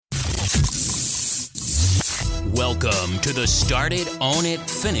Welcome to the Start It, Own It,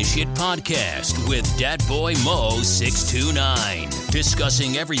 Finish It podcast with Dat Boy Mo 629.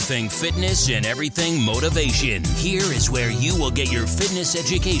 Discussing everything fitness and everything motivation. Here is where you will get your fitness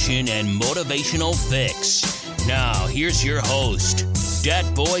education and motivational fix. Now, here's your host, Dat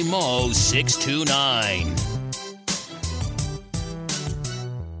Boy Mo 629.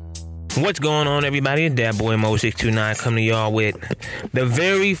 What's going on, everybody? It's Dat Boy Mo 629 coming to y'all with the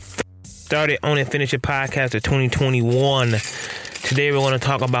very Start It, Own It, Finish It podcast of 2021. Today we're going to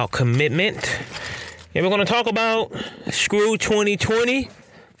talk about commitment. And we're going to talk about screw 2020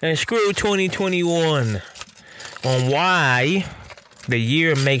 and screw 2021 on why the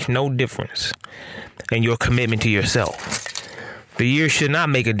year makes no difference in your commitment to yourself. The year should not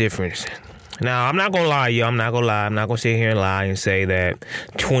make a difference. Now, I'm not going to lie, y'all. I'm not going to lie. I'm not going to sit here and lie and say that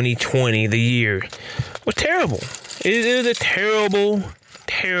 2020, the year, was terrible. It is a terrible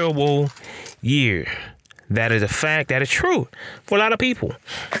year. That is a fact. That is true for a lot of people.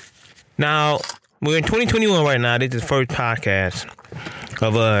 Now, we're in 2021 right now. This is the first podcast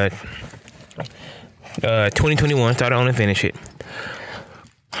of 2021. Start It, Own It, Finish It.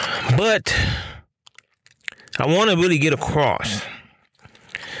 But I want to really get across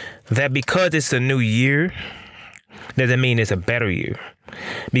that because it's a new year, doesn't mean it's a better year.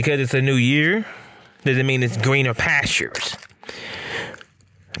 Because it's a new year, doesn't mean it's greener pastures.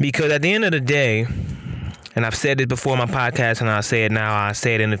 Because at the end of the day, and I've said it before in my podcast, and I'll say it now, I'll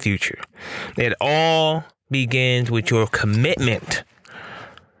say it in the future. It all begins with your commitment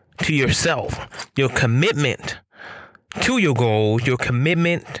to yourself, your commitment to your goals, your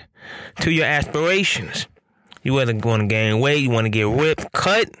commitment to your aspirations. You whether want to gain weight, you want to get ripped,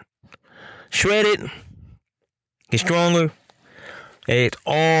 cut, shredded, get stronger. It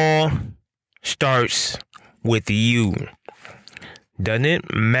all starts with you.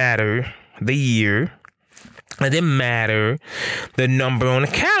 Doesn't matter the year. Doesn't matter the number on the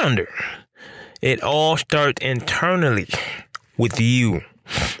calendar. It all starts internally with you.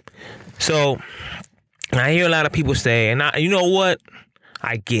 So I hear a lot of people say, and you know what?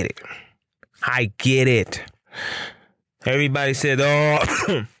 I get it. I get it. Everybody said,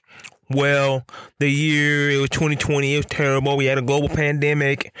 oh, well, the year, it was 2020, it was terrible. We had a global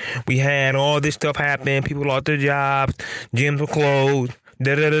pandemic. We had all this stuff happen. People lost their jobs. Gyms were closed.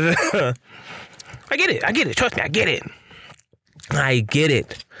 Da-da-da-da. I get it. Trust me, I get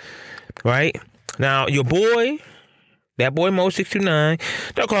it. Right? Now, your boy, Dat Boy Mo 629,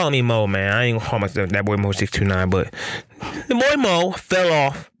 don't call me Mo, man. I ain't gonna call myself Dat Boy Mo 629, but the boy Mo fell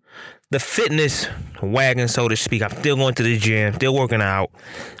off the fitness wagon, so to speak. I'm still going to the gym, still working out,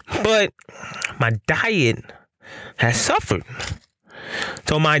 but my diet has suffered.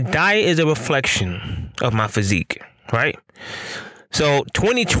 So my diet is a reflection of my physique, right? So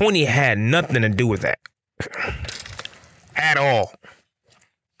 2020 had nothing to do with that at all.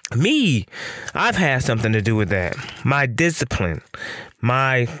 Me, I've had something to do with that. My discipline,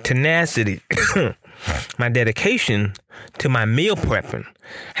 my tenacity, my dedication to my meal prepping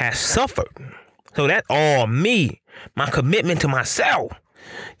has suffered. So that's all me. My commitment to myself.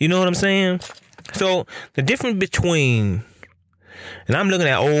 You know what I'm saying? So the difference between, and I'm looking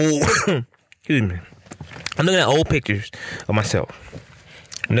at old, I'm looking at old pictures of myself.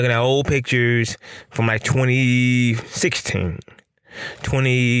 I'm looking at old pictures from like 2016,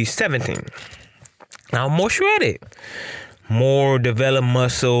 2017. Now I'm more shredded, more developed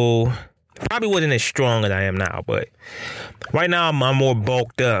muscle. Probably wasn't as strong as I am now, but right now I'm more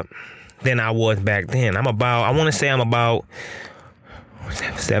bulked up than I was back then. I'm about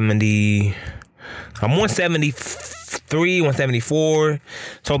 173, 174.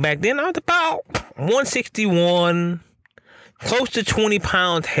 So back then I was about 161, close to 20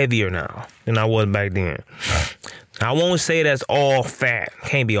 pounds heavier now than I was back then. I won't say that's all fat.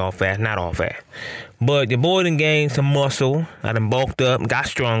 Can't be all fat, not all fat. But your boy done gained some muscle. I done bulked up, got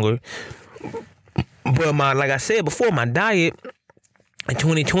stronger. But like I said before, my diet in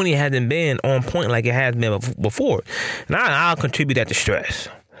 2020 hasn't been on point like it has been before. And I'll contribute that to stress,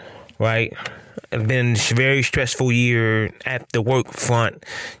 right? It's been a very stressful year at the work front,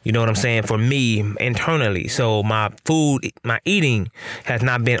 you know what I'm saying, for me internally. So my eating has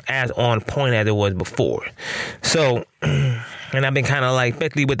not been as on point as it was before. So, and I've been kind of like,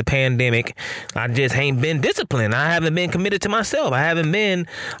 especially with the pandemic, I just ain't been disciplined. I haven't been committed to myself. I haven't been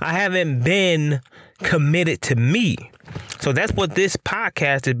committed to me. So that's what this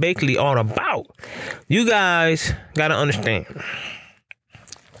podcast is basically all about. You guys got to understand.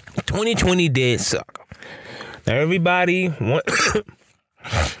 2020 did suck. Now everybody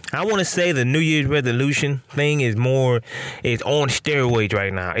I want to say the New Year's resolution thing is on steroids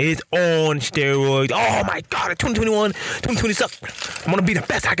right now. It's on steroids. Oh my God, 2021, 2020 sucks. I'm going to be the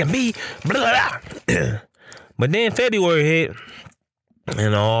best I can be. Blah, blah. But then February hit,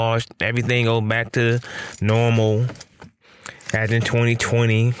 and everything goes back to normal as in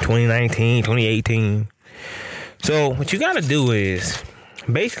 2020, 2019, 2018. So what you got to do is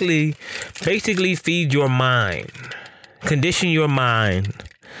basically feed your mind, condition your mind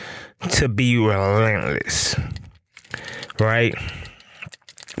to be relentless, right?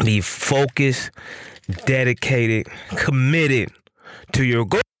 Be focused, dedicated, committed to your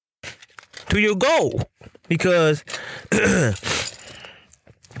goal, because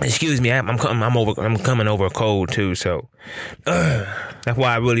excuse me, I'm coming over a cold too, so that's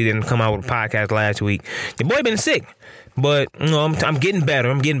why I really didn't come out with a podcast last week. Your boy been sick, but I'm getting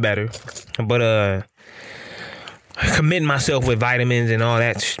better. But committing myself with vitamins and all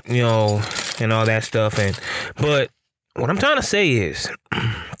that, and all that stuff. But what I'm trying to say is,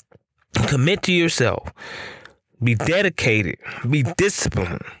 commit to yourself. Be dedicated. Be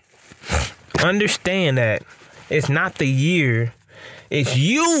disciplined. Understand that it's not the year, it's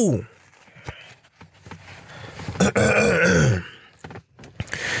you.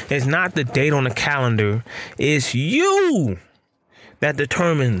 It's not the date on the calendar. It's you that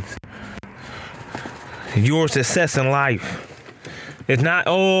determines your success in life. It's not,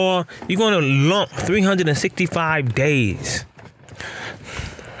 you're going to lump 365 days,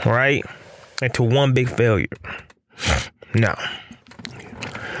 right, into one big failure. No.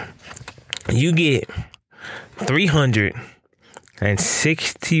 You get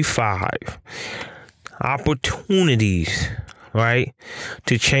 365 opportunities, right,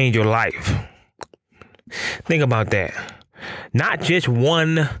 to change your life. Think about that. Not just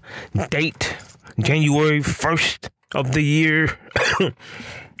one date, January 1st of the year.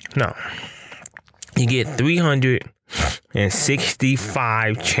 No. You get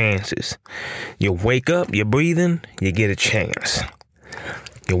 365 chances. You wake up, you're breathing, you get a chance.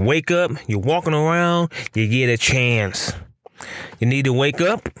 You wake up, you're walking around, you get a chance. You need to wake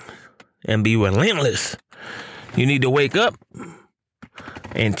up and be relentless. You need to wake up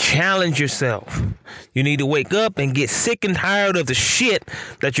and challenge yourself. You need to wake up and get sick and tired of the shit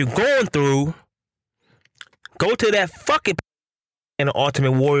that you're going through. Go to that fucking, and the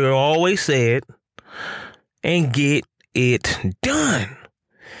Ultimate Warrior always said, and get it done.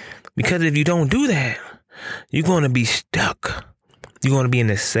 Because if you don't do that, you're going to be stuck. You're going to be in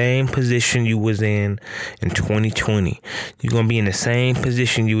the same position you was in 2020. You're going to be in the same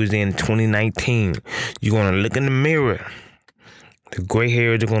position you was in 2019. You're going to look in the mirror. The gray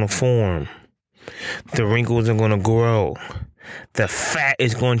hairs are going to form. The wrinkles are going to grow. The fat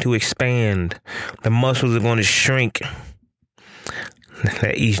is going to expand. The muscles are going to shrink.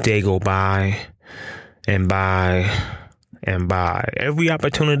 Let each day go by and by and by. Every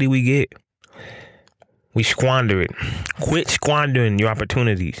opportunity we get, we squander it. Quit squandering your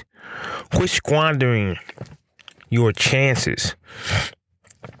opportunities. Quit squandering your chances.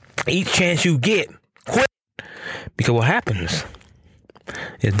 Each chance you get, quit. Because what happens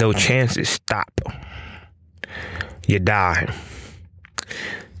is those chances stop. You die.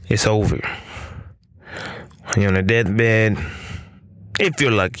 It's over. You're on a deathbed, if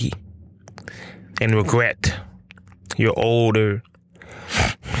you're lucky, and regret. You're older,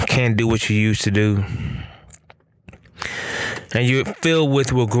 can't do what you used to do, and you're filled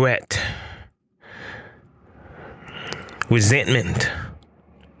with regret, resentment.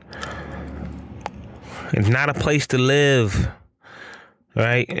 It's not a place to live,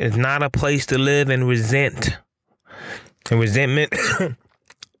 right? It's not a place to live and resent. And resentment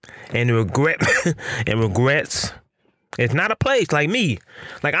and regret and regrets. It's not a place like me.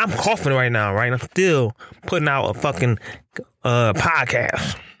 Like, I'm coughing right now, right? I'm still putting out a fucking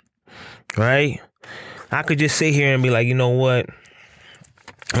podcast, right? I could just sit here and be like, you know what?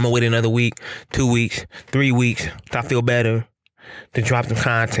 I'm gonna wait another week, 2 weeks, 3 weeks till I feel better to drop some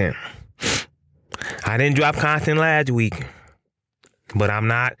content. I didn't drop content last week, but I'm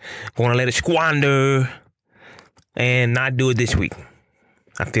not gonna let it squander and not do it this week.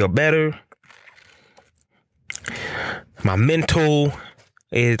 I feel better. My mental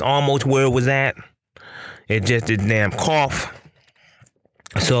is almost where it was at. It's just a damn cough.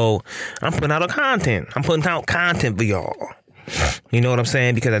 So I'm putting out content. I'm putting out content for y'all. You know what I'm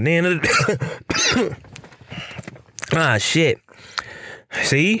saying? Because at the end of the day, shit.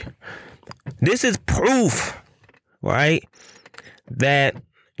 See? This is proof, right? That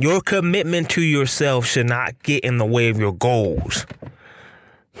your commitment to yourself should not get in the way of your goals.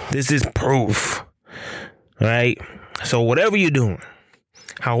 This is proof, right? So whatever you're doing,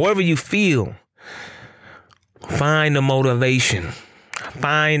 However you feel, find the motivation,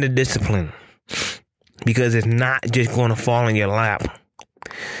 find the discipline, because it's not just going to fall in your lap.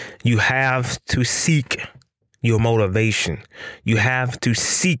 You have to seek your motivation. You have to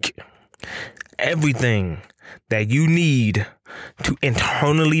seek everything that you need to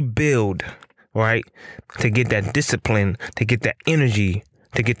internally build, right? To get that discipline, to get that energy,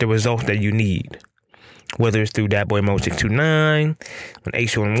 to get the results that you need. Whether it's through Dat Boy Mo 629, an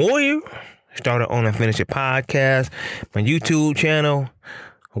H1 Warrior, Start It, Own It, Finish It podcast, my YouTube channel,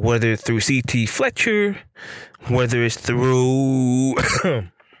 whether it's through CT Fletcher, whether it's through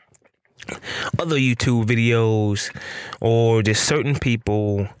other YouTube videos, or just certain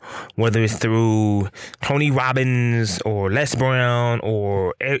people, whether it's through Tony Robbins or Les Brown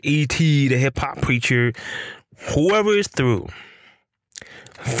or E.T. the hip hop preacher, whoever it's through,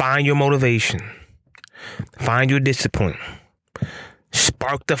 find your motivation, find your discipline,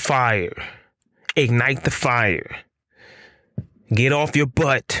 spark the fire, ignite the fire, get off your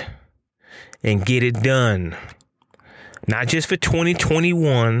butt and get it done. Not just for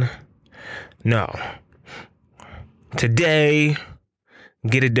 2021. No. Today,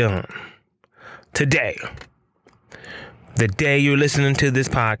 get it done. Today. The day you're listening to this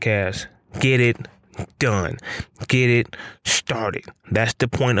podcast, get it done. Get it started. That's the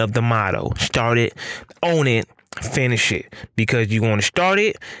point of the motto. Start it, own it, finish it. Because you want to start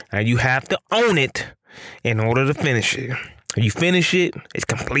it and you have to own it in order to finish it. If you finish it, it's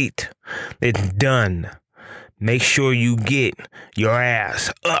complete. It's done. Make sure you get your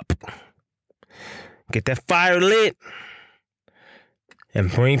ass up. Get that fire lit and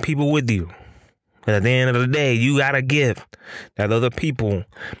bring people with you. At the end of the day, you got a gift that other people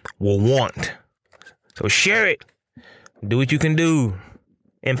will want. So share it. Do what you can do.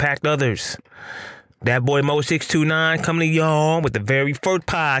 Impact others. Dat Boy Mo 629 coming to y'all with the very first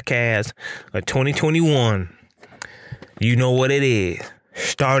podcast of 2021. You know what it is.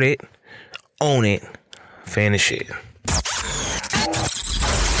 Start it, own it, finish it.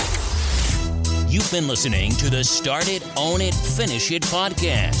 You've been listening to the Start It, Own It, Finish It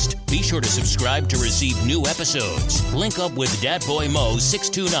podcast. Be sure to subscribe to receive new episodes. Link up with Dat Boy Mo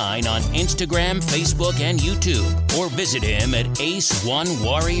 629 on Instagram, Facebook, and YouTube. Or visit him at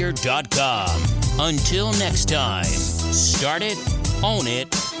ace1warrior.com. Until next time, start it, own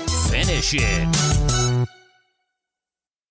it, finish it.